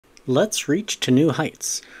Let's reach to new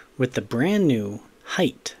heights with the brand new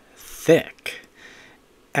Hyte THICC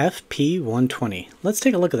FP12. Let's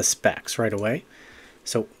take a look at the specs right away.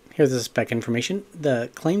 So here's the spec information.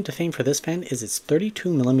 The claim to fame for this fan is it's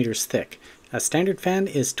 32 millimeters thick. A standard fan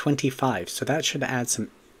is 25, so that should add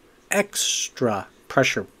some extra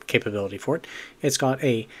pressure capability for it. It's got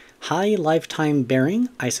a high lifetime bearing.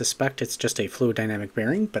 I suspect it's just a fluid dynamic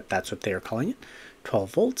bearing, but that's what they are calling it.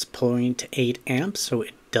 12 volts, 0.8 amps, so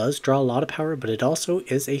it does draw a lot of power, but it also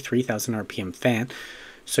is a 3000 RPM fan.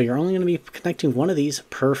 So you're only going to be connecting one of these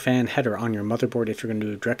per fan header on your motherboard if you're going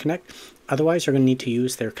to do direct connect. Otherwise, you're going to need to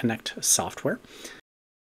use their Connect software.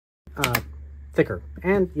 Thicker,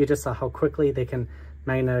 and you just saw how quickly they can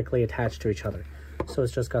magnetically attach to each other. So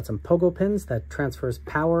it's just got some pogo pins that transfers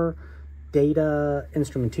power, data,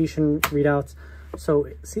 instrumentation readouts. So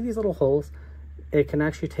see these little holes? It can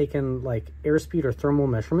actually take in like airspeed or thermal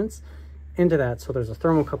measurements into that. So there's a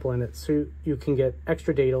thermocouple in it, so you can get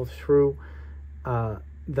extra data through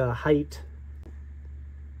the Hyte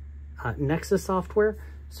Nexus software.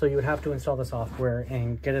 So you would have to install the software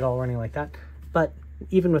and get it all running like that. But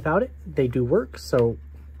even without it, they do work. So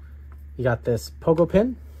you got this pogo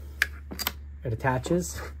pin. It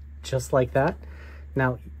attaches just like that.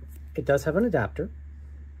 Now, it does have an adapter,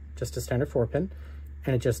 just a standard 4-pin,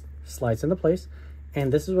 and it just slides into place.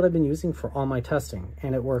 And this is what I've been using for all my testing,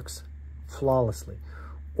 and it works flawlessly.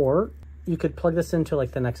 Or you could plug this into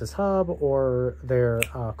like the Nexus Hub or their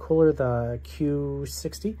cooler, the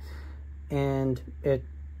Q60, and it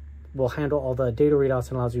will handle all the data readouts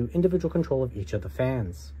and allows you individual control of each of the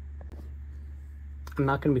fans. I'm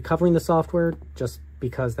not going to be covering the software just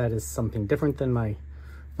because that is something different than my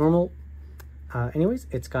normal. Anyways,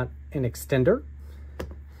 it's got an extender.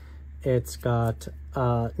 It's got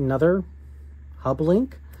another hub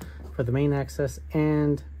link for the main access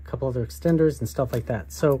and a couple other extenders and stuff like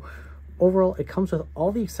that. So overall, it comes with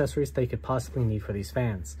all the accessories they could possibly need for these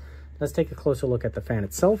fans. Let's take a closer look at the fan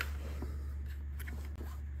itself.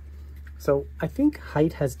 So I think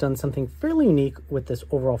Hyte has done something fairly unique with this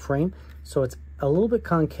overall frame. So it's a little bit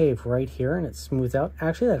concave right here and it smooths out.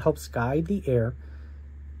 Actually, that helps guide the air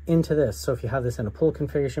into this. So if you have this in a pull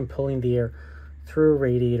configuration, pulling the air through a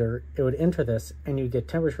radiator, it would enter this and you get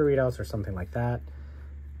temperature readouts or something like that.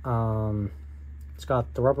 It's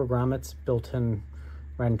got the rubber grommets built in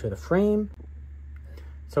right into the frame.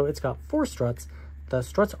 So it's got 4 struts. The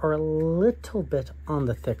struts are a little bit on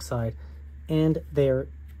the thick side and they're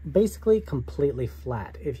basically completely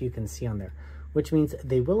flat, if you can see on there, which means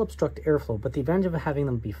they will obstruct airflow, but the advantage of having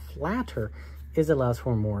them be flatter is it allows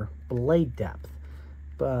for more blade depth.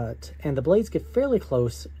 And the blades get fairly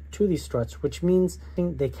close to these struts, which means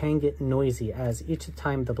they can get noisy, as each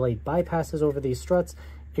time the blade bypasses over these struts,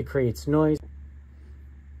 it creates noise.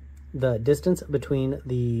 The distance between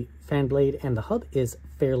the fan blade and the hub is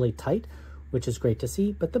fairly tight, which is great to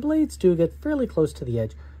see, but the blades do get fairly close to the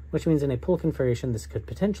edge, which means in a pull configuration, this could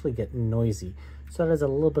potentially get noisy. So that is a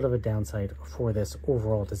little bit of a downside for this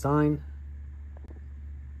overall design.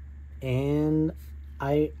 And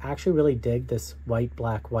I actually really dig this white,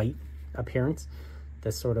 black, white appearance.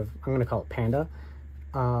 This sort of, I'm going to call it panda.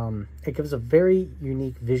 It gives a very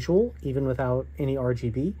unique visual, even without any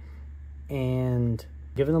RGB. And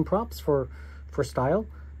giving them props for style.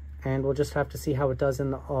 And we'll just have to see how it does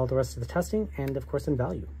in all the rest of the testing and, of course, in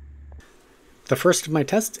value. The first of my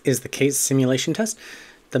tests is the case simulation test.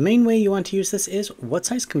 The main way you want to use this is, what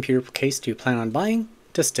size computer case do you plan on buying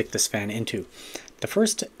to stick this fan into? The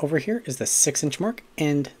first over here is the 6-inch mark,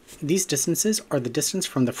 and these distances are the distance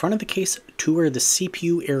from the front of the case to where the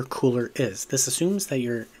CPU air cooler is. This assumes that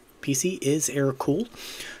your PC is air cooled.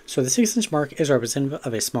 So the 6-inch mark is representative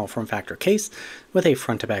of a small form factor case with a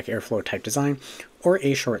front to back airflow type design, or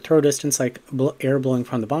a short throw distance like air blowing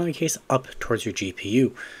from the bottom of the case up towards your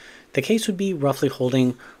GPU. The case would be roughly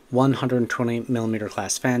holding 120 millimeter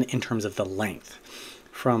class fan in terms of the length,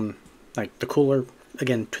 from like the cooler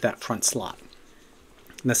again to that front slot.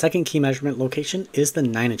 And the second key measurement location is the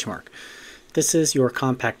 9-inch mark. This is your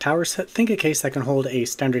compact tower set. Think a case that can hold a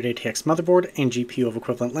standard ATX motherboard and GPU of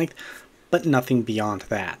equivalent length, but nothing beyond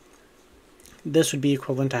that. This would be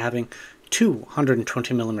equivalent to having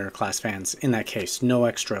 220 millimeter class fans in that case, no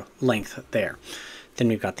extra length there. Then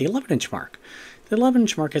we've got the 11-inch mark. The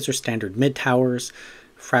 11-inch mark is your standard mid-towers,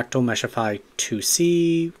 Fractal Meshify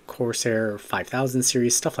 2C, Corsair 5000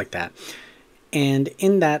 series, stuff like that. And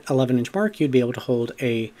in that 11-inch mark, you'd be able to hold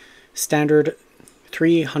a standard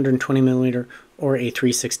 320 millimeter or a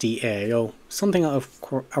 360 AIO, something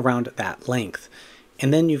around that length.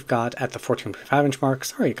 And then you've got at the 14.5-inch mark,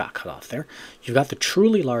 sorry it got cut off there, you've got the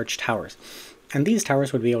truly large towers. And these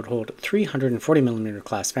towers would be able to hold 340mm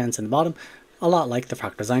class fans in the bottom, a lot like the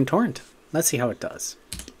Fractal Design Torrent. Let's see how it does.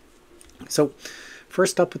 So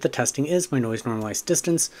first up with the testing is my noise normalized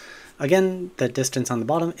distance. Again, the distance on the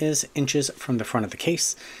bottom is inches from the front of the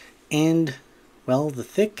case. And, well, the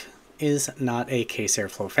THICC is not a case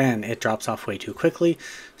airflow fan. It drops off way too quickly,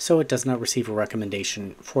 so it does not receive a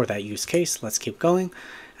recommendation for that use case. Let's keep going.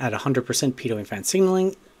 At 100% pidoing fan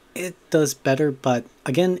signaling, it does better, but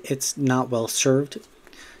again, it's not well served.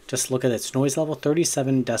 Just look at its noise level,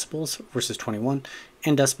 37 decibels versus 21.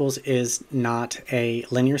 And decibels is not a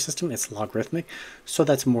linear system, it's logarithmic, so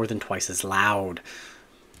that's more than twice as loud.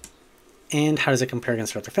 And how does it compare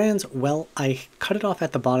against other fans? Well, I cut it off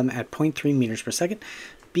at the bottom at 0.3 meters per second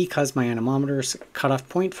because my anemometer's cutoff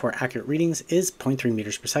point for accurate readings is 0.3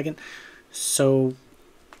 meters per second. So,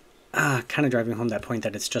 kind of driving home that point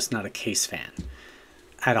that it's just not a case fan.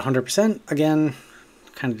 At 100%, again,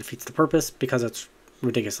 kind of defeats the purpose because it's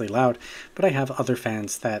ridiculously loud. But I have other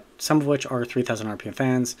fans that, some of which are 3000 RPM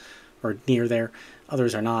fans, or near there,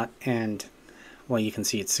 others are not, and well, you can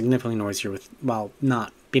see it's significantly noisier while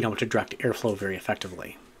not being able to direct airflow very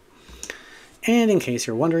effectively. And in case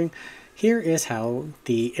you're wondering, here is how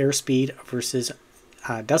the airspeed versus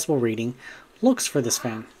decibel reading looks for this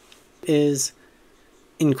fan. It is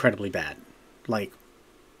incredibly bad. Like,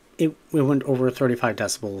 it went over 35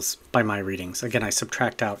 decibels by my readings. Again, I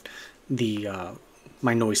subtract out the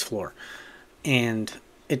my noise floor, and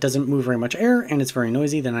it doesn't move very much air, and it's very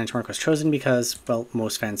noisy. The 9-inch mark was chosen because, well,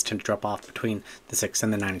 most fans tend to drop off between the 6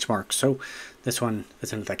 and the 9-inch mark, so this one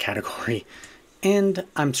is into that category. And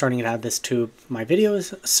I'm starting to add this to my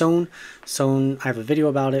videos. Sown, I have a video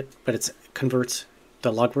about it, but it converts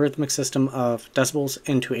the logarithmic system of decibels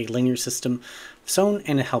into a linear system of Sown,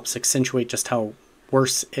 and it helps accentuate just how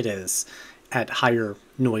worse it is at higher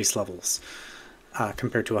noise levels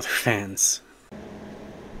compared to other fans.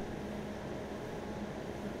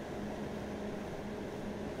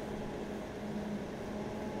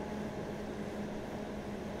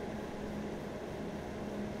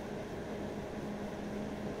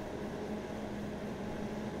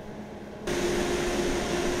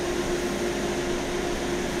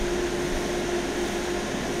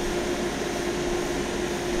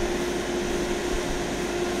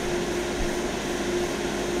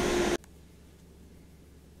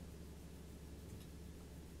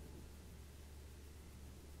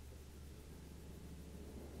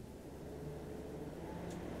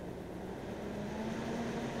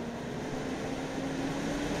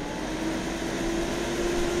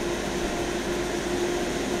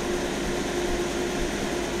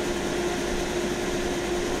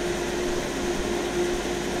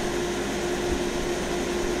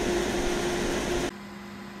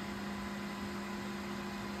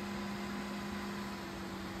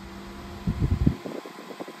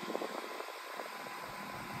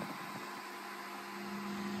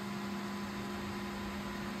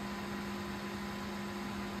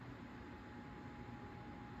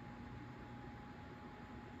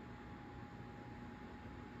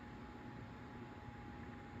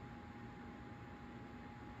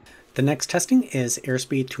 The next testing is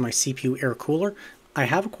airspeed to my CPU air cooler. I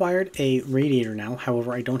have acquired a radiator now,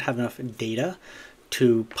 however I don't have enough data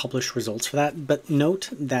to publish results for that, but note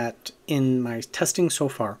that in my testing so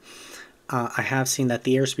far, I have seen that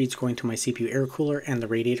the airspeeds going to my CPU air cooler and the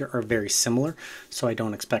radiator are very similar, so I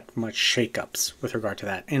don't expect much shakeups with regard to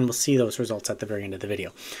that, and we'll see those results at the very end of the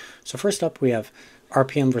video. So first up, we have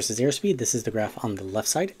RPM versus airspeed. This is the graph on the left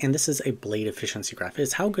side, and this is a blade efficiency graph.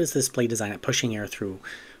 It's how good is this blade design at pushing air through,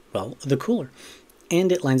 well, the cooler. And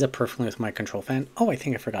it lines up perfectly with my control fan. Oh, I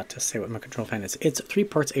think I forgot to say what my control fan is. It's 3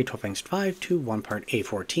 parts A12-5 to 1 part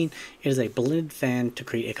A14. It is a blended fan to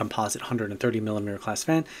create a composite 130mm class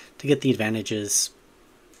fan to get the advantages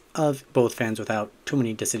of both fans without too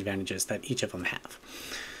many disadvantages that each of them have.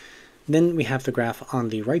 Then we have the graph on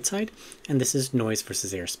the right side, and this is noise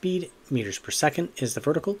versus airspeed. Meters per second is the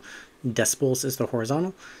vertical, decibels is the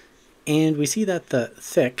horizontal, and we see that the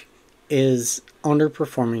THICC is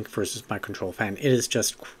underperforming versus my control fan. It is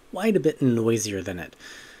just quite a bit noisier than it.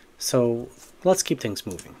 So let's keep things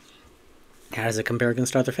moving. How does it compare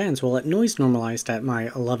against other fans? Well, at noise normalized at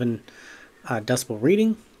my 11 decibel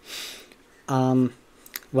reading,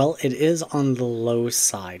 well, it is on the low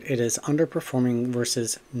side. It is underperforming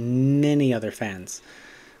versus many other fans,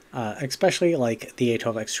 especially like the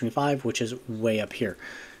A12 Extreme 5, which is way up here.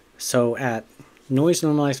 So at noise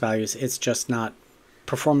normalized values, it's just not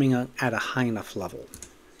performing at a high enough level.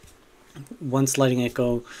 Once letting it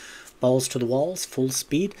go balls to the walls, full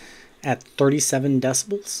speed, at 37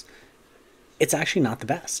 decibels, it's actually not the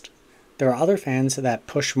best. There are other fans that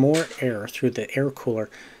push more air through the air cooler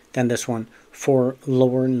than this one for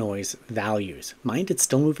lower noise values. Mind, it's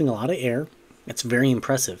still moving a lot of air. It's very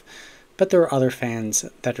impressive. But there are other fans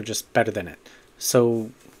that are just better than it.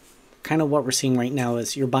 So kind of what we're seeing right now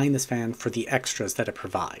is you're buying this fan for the extras that it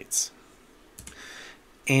provides.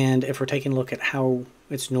 And if we're taking a look at how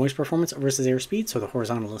its noise performance versus airspeed, so the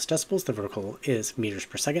horizontal is decibels, the vertical is meters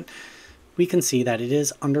per second, we can see that it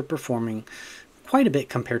is underperforming quite a bit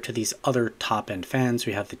compared to these other top-end fans.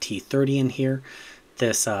 We have the T30 in here,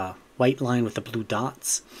 this white line with the blue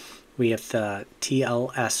dots. We have the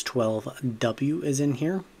TLS12W is in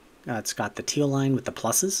here. It's got the teal line with the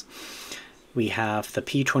pluses. We have the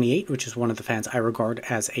P28, which is one of the fans I regard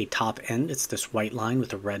as a top end. It's this white line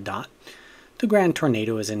with a red dot. The Grand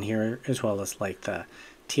Tornado is in here, as well as like the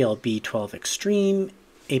TLB12 Extreme.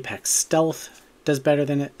 Apex Stealth does better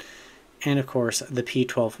than it. And of course, the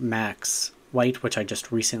P12 Max White, which I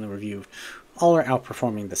just recently reviewed, all are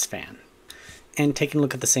outperforming this fan. And taking a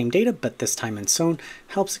look at the same data, but this time in SON,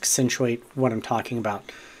 helps accentuate what I'm talking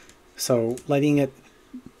about. So letting it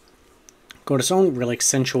go to SON really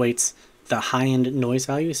accentuates the high-end noise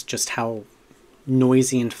values, just how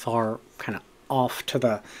noisy and far kind of off to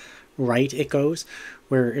the right it goes,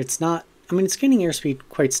 where it's not, I mean, it's gaining airspeed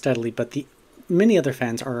quite steadily, but the many other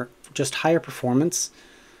fans are just higher performance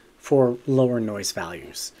for lower noise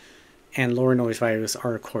values. And lower noise values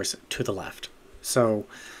are, of course, to the left. So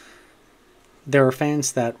there are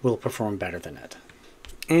fans that will perform better than it.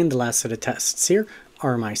 And the last set of tests here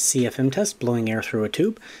are my CFM test, blowing air through a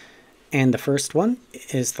tube. And the first one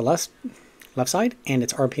is the left side, and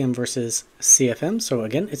it's RPM versus CFM. So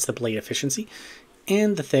again, it's the blade efficiency.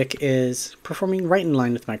 And the THICC is performing right in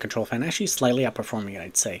line with my control fan, actually slightly outperforming it,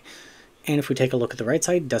 I'd say. And if we take a look at the right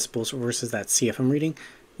side, decibels versus that CFM reading,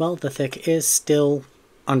 well, the THICC is still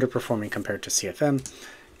underperforming compared to CFM.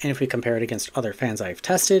 And if we compare it against other fans I've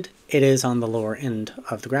tested, it is on the lower end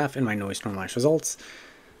of the graph in my noise normalized results.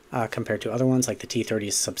 Compared to other ones, like the T30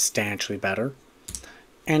 is substantially better.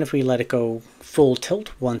 And if we let it go full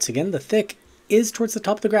tilt, once again, the THICC is towards the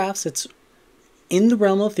top of the graphs. It's in the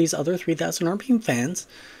realm of these other 3000 RPM fans,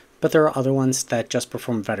 but there are other ones that just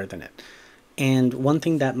perform better than it. And one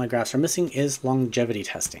thing that my graphs are missing is longevity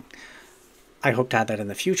testing. I hope to add that in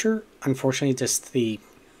the future. Unfortunately, just the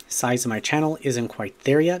size of my channel isn't quite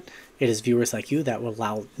there yet. It is viewers like you that will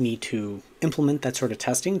allow me to implement that sort of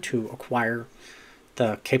testing, to acquire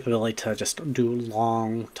the capability to just do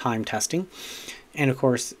long time testing. And of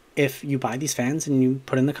course, if you buy these fans and you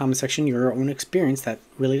put in the comment section your own experience, that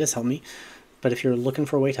really does help me. But if you're looking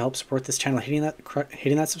for a way to help support this channel, hitting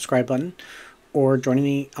that subscribe button, or joining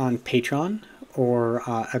me on Patreon, or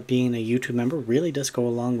being a YouTube member really does go a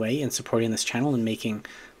long way in supporting this channel and making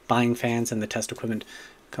buying fans and the test equipment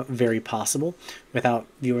very possible. Without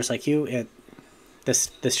viewers like you,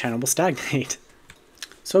 this channel will stagnate.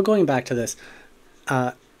 So going back to this,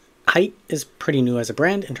 Hyte is pretty new as a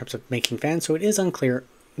brand in terms of making fans, so it is unclear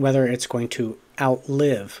whether it's going to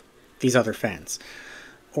outlive these other fans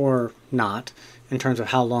or not in terms of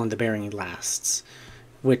how long the bearing lasts,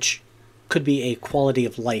 which could be a quality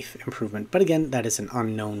of life improvement, but again, that is an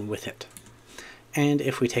unknown with it. And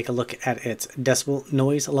if we take a look at its decibel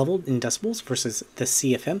noise level in decibels versus the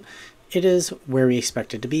CFM, it is where we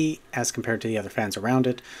expect it to be as compared to the other fans around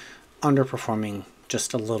it, underperforming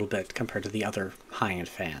just a little bit compared to the other high-end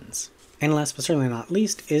fans. And last but certainly not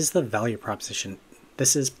least is the value proposition.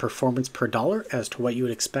 This is performance per dollar as to what you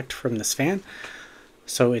would expect from this fan.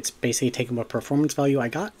 So it's basically taking what performance value I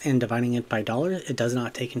got and dividing it by dollar. It does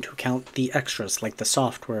not take into account the extras like the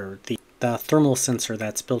software, the thermal sensor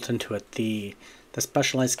that's built into it, the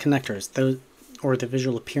specialized connectors, those, or the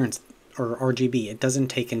visual appearance or RGB. It doesn't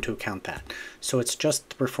take into account that. So it's just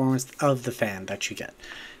the performance of the fan that you get.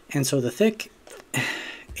 And so the THICC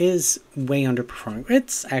is way underperforming.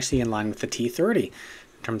 It's actually in line with the T30 in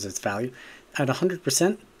terms of its value. At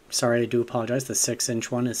 100%, sorry, I do apologize, the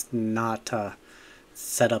 6-inch one is not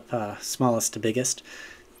set up smallest to biggest.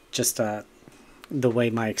 Just the way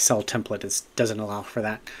my Excel template doesn't allow for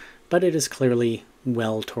that. But it is clearly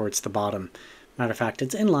well towards the bottom. Matter of fact,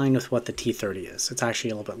 it's in line with what the T30 is. It's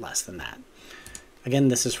actually a little bit less than that. Again,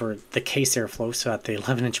 this is for the case airflow, so at the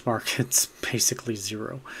 11-inch mark, it's basically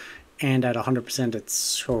 0. And at 100%, it's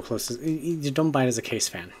so close. You don't buy it as a case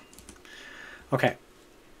fan. Okay,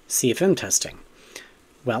 CFM testing.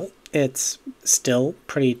 Well, it's still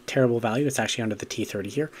pretty terrible value. It's actually under the T30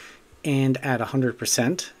 here. And at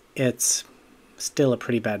 100%, it's still a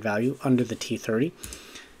pretty bad value under the T30.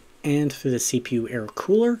 And through the CPU air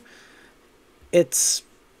cooler, it's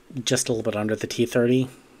just a little bit under the T30.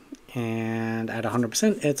 And at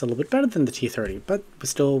 100%, it's a little bit better than the T30, but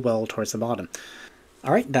still well towards the bottom.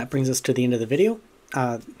 All right, that brings us to the end of the video.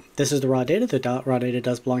 This is the raw data. The raw data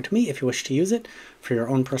does belong to me. If you wish to use it for your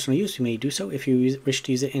own personal use, you may do so. If you wish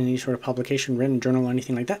to use it in any sort of publication, written journal, or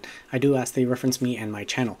anything like that, I do ask that you reference me and my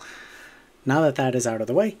channel. Now that that is out of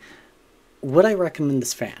the way, would I recommend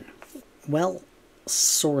this fan? Well,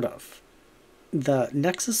 sort of. The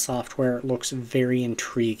Nexus software looks very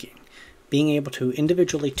intriguing. Being able to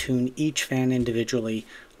individually tune each fan individually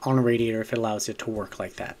on a radiator, if it allows it to work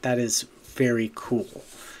like that, that is very cool.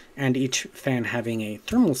 And each fan having a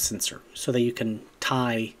thermal sensor so that you can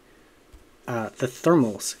tie the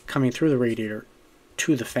thermals coming through the radiator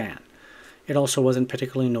to the fan. It also wasn't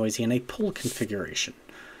particularly noisy in a pull configuration.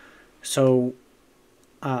 So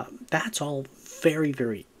that's all very,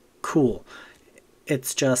 very cool.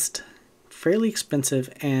 It's just fairly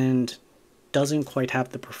expensive and doesn't quite have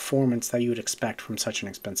the performance that you would expect from such an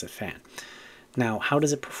expensive fan. Now, how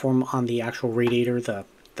does it perform on the actual radiator, the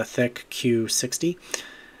THICC Q60?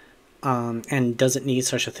 And does it need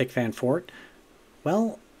such a thick fan for it?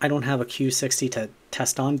 Well, I don't have a Q60 to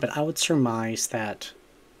test on, but I would surmise that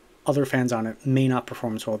other fans on it may not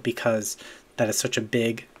perform as well because that is such a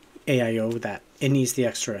big AIO that it needs the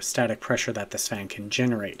extra static pressure that this fan can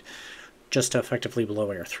generate just to effectively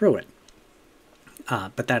blow air through it.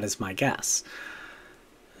 But that is my guess.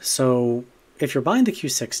 So if you're buying the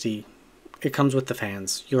Q60, it comes with the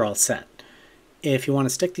fans. You're all set. If you want to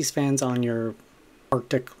stick these fans on your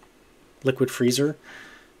Arctic liquid freezer,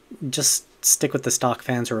 just stick with the stock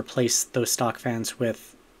fans or replace those stock fans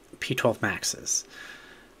with P12 Maxes.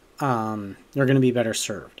 You're going to be better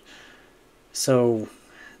served. So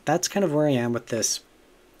that's kind of where I am with this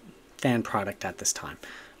fan product at this time.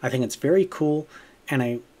 I think it's very cool, and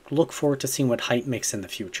I look forward to seeing what Hyte makes in the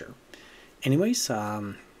future. Anyways,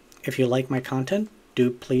 if you like my content, do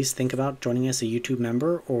please think about joining as a YouTube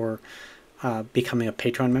member or becoming a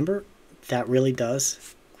Patreon member. That really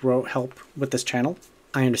does help with this channel.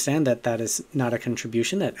 I understand that that is not a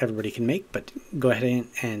contribution that everybody can make, but go ahead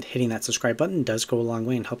and hitting that subscribe button does go a long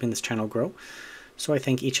way in helping this channel grow. So I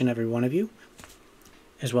thank each and every one of you,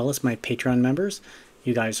 as well as my Patreon members.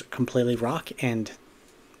 You guys completely rock, and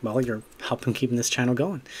well, you're helping keeping this channel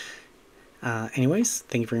going. Anyways,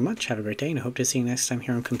 thank you very much. Have a great day, and I hope to see you next time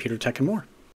here on Computer Tech and More.